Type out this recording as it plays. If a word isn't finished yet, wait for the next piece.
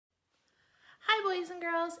Hi boys and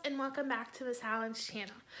girls, and welcome back to Miss Allen's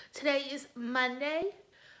channel. Today is Monday,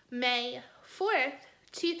 May 4th,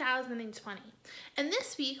 2020. And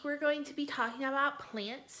this week we're going to be talking about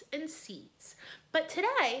plants and seeds. But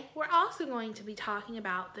today we're also going to be talking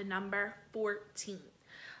about the number 14.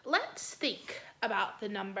 Let's think about the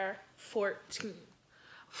number 14.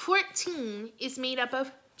 14 is made up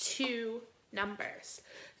of two numbers.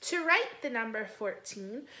 To write the number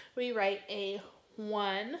 14, we write a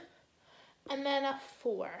 1 and then a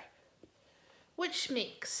 4, which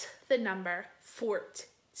makes the number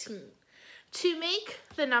 14. To make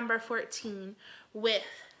the number 14 with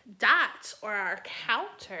dots or our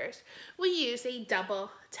counters, we use a double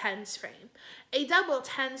tens frame. A double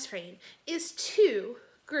tens frame is two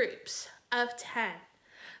groups of 10.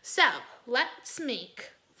 So let's make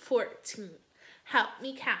 14. Help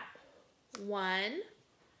me count. 1,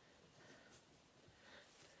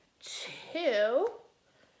 2,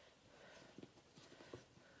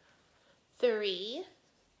 3,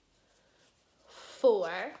 4,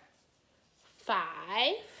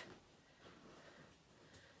 5,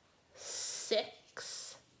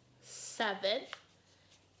 6, 7,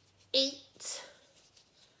 8.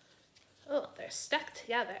 Oh, they're stuck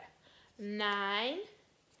together. 9,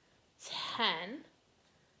 10,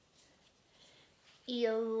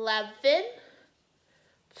 11,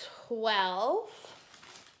 12,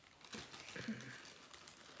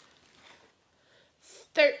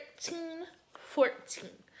 13, 14.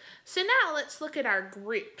 So now let's look at our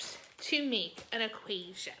groups to make an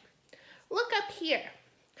equation. Look up here.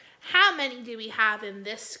 How many do we have in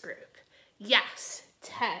this group? Yes,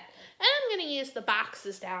 10. And I'm going to use the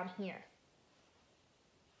boxes down here.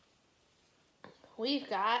 We've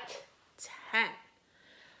got 10.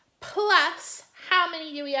 Plus, how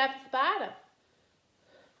many do we have at the bottom?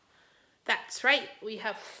 That's right, we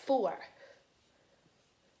have 4.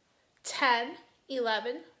 10,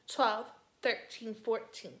 11, 12, 13,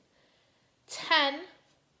 14. 10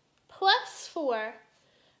 plus 4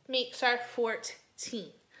 makes our 14.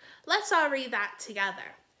 Let's all read that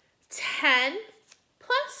together. 10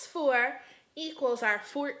 plus 4 equals our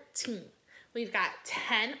 14. We've got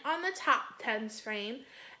 10 on the top tens frame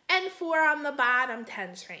and 4 on the bottom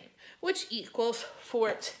tens frame, which equals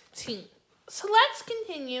 14. So let's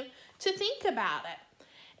continue to think about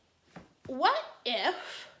it. What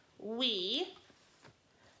if we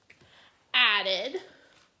added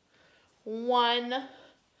 1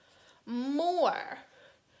 more?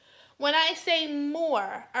 When I say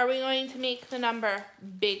more, are we going to make the number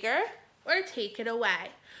bigger or take it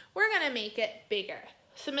away? We're going to make it bigger.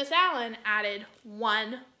 So Miss Allen added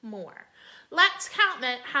 1 more. Let's count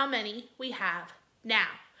how many we have now.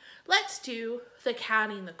 Let's do the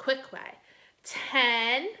counting the quick way.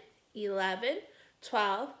 10, 11,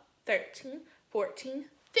 12, 13, 14,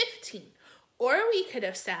 15. Or we could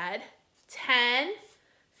have said 10,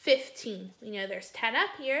 15. We know there's 10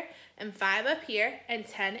 up here and 5 up here, and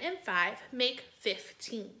 10 and 5 make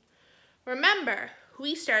 15. Remember,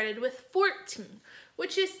 we started with 14,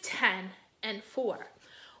 which is 10 and 4.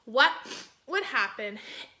 What would happen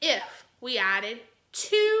if we added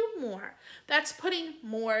 2 more? That's putting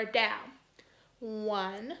more down.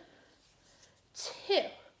 1, 2.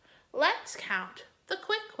 Let's count the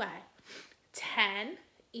quick way. 10,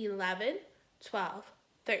 11, 12,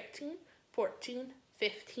 13, 14,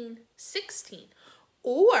 15, 16.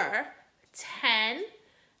 Or 10,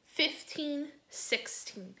 15,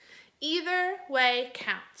 16. Either way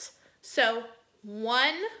counts. So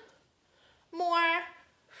 1 more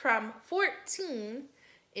from 14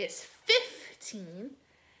 is 15,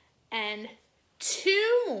 and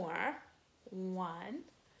 2 more, 1,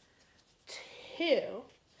 2,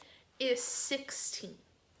 is 16.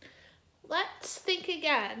 Let's think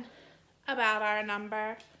again about our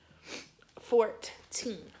number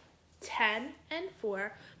 14. 10 and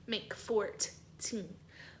 4 make 14.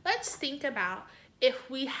 Let's think about if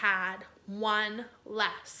we had 1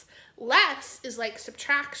 less. Less is like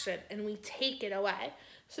subtraction, and we take it away.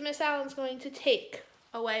 So Miss Allen's going to take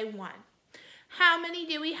away 1. How many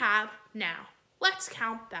do we have now? Let's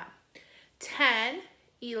count them. 10,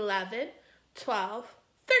 11, 12,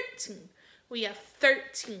 13. We have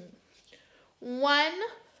 13. 1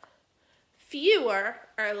 fewer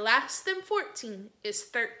or less than 14 is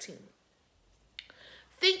 13.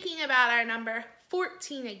 Thinking about our number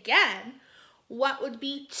 14 again, what would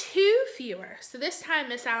be 2 fewer? So this time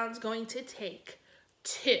Miss Allen's going to take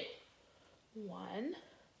 2. 1,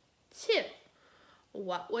 2.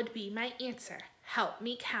 What would be my answer? Help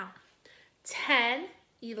me count. 10,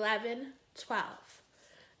 11, 12.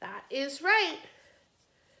 That is right.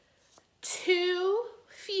 2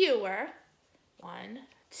 fewer, 1,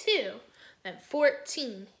 2. then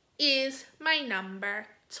 14 is my number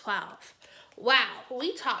 12. Wow,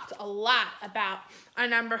 we talked a lot about our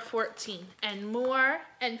number 14 and more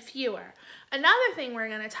and fewer. Another thing we're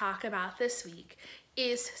going to talk about this week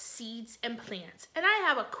is seeds and plants. And I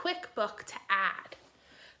have a quick book to add.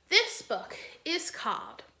 This book is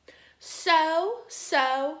called Sow,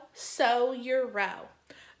 Sow, Sow Your Row.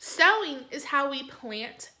 Sowing is how we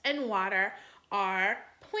plant and water our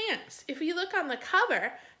plants. If you look on the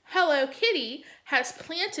cover, Hello Kitty has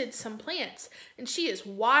planted some plants and she is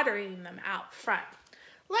watering them out front.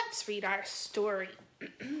 Let's read our story.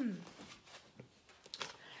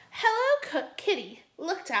 Hello Kitty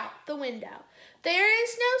looked out the window. There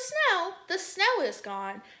is no snow, the snow is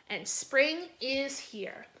gone, and spring is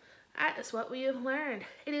here. That is what we have learned.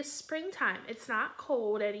 It is springtime. It's not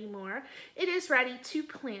cold anymore. It is ready to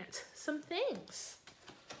plant some things.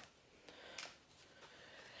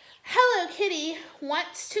 Hello Kitty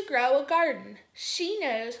wants to grow a garden. She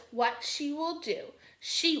knows what she will do.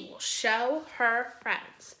 She will show her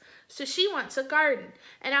friends. So she wants a garden.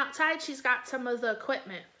 And outside she's got some of the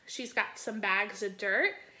equipment. She's got some bags of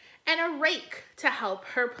dirt and a rake to help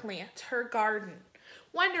her plant her garden.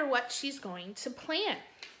 Wonder what she's going to plant.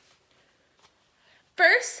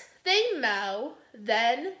 First they mow,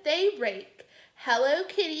 then they rake. Hello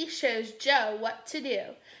Kitty shows Joe what to do.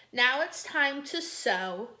 Now it's time to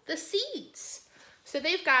sow the seeds. So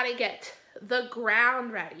they've got to get the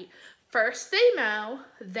ground ready. First they mow,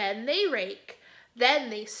 then they rake, then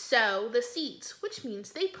they sow the seeds, which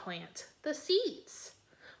means they plant the seeds.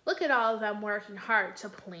 Look at all of them working hard to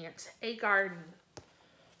plant a garden.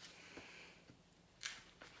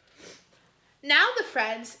 Now the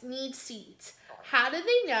friends need seeds. How do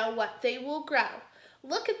they know what they will grow?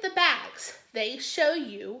 Look at the bags. They show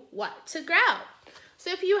you what to grow. So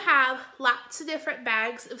if you have lots of different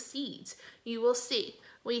bags of seeds, you will see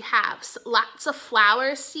we have lots of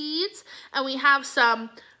flower seeds and we have some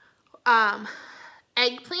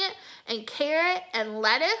eggplant and carrot and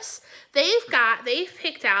lettuce. They've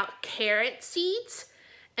picked out carrot seeds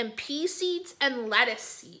and pea seeds and lettuce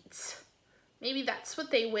seeds. Maybe that's what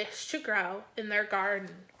they wish to grow in their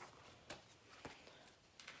garden.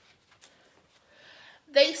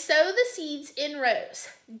 They sow the seeds in rows.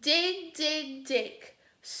 Dig, dig, dig.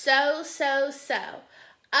 Sow, sow, sow.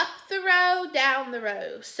 Up the row, down the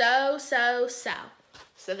row. Sow, sow, sow.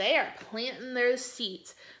 So they are planting those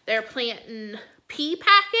seeds. They're planting pea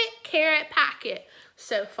packet, carrot packet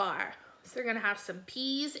so far. So they're going to have some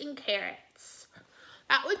peas and carrots.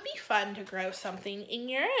 That would be fun to grow something in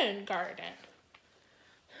your own garden.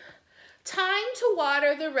 Time to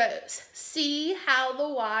water the rows. See how the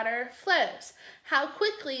water flows. How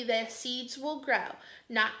quickly the seeds will grow.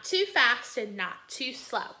 Not too fast and not too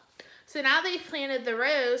slow. So now they've planted the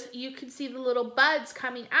rows, you can see the little buds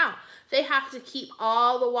coming out. They have to keep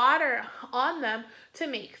all the water on them to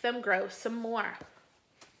make them grow some more.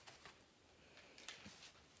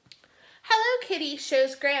 Hello Kitty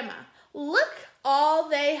shows Grandma. Look all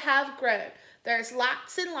they have grown. There's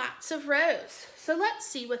lots and lots of rows. So let's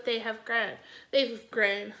see what they have grown. They've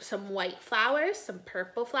grown some white flowers, some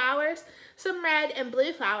purple flowers, some red and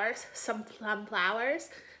blue flowers, some plum flowers,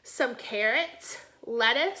 some carrots,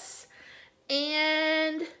 lettuce,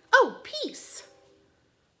 and, peas.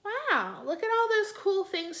 Wow, look at all those cool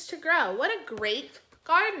things to grow. What a great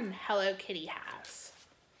garden Hello Kitty has.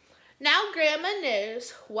 Now Grandma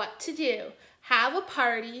knows what to do. Have a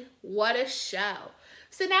party, what a show.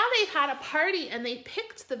 So now they've had a party and they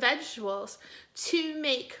picked the vegetables to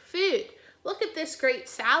make food. Look at this great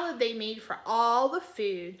salad they made for all the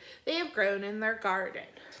food they have grown in their garden.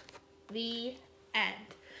 The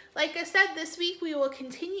end. Like I said, this week we will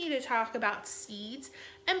continue to talk about seeds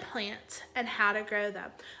and plants and how to grow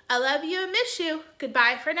them. I love you and miss you.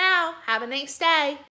 Goodbye for now. Have a nice day.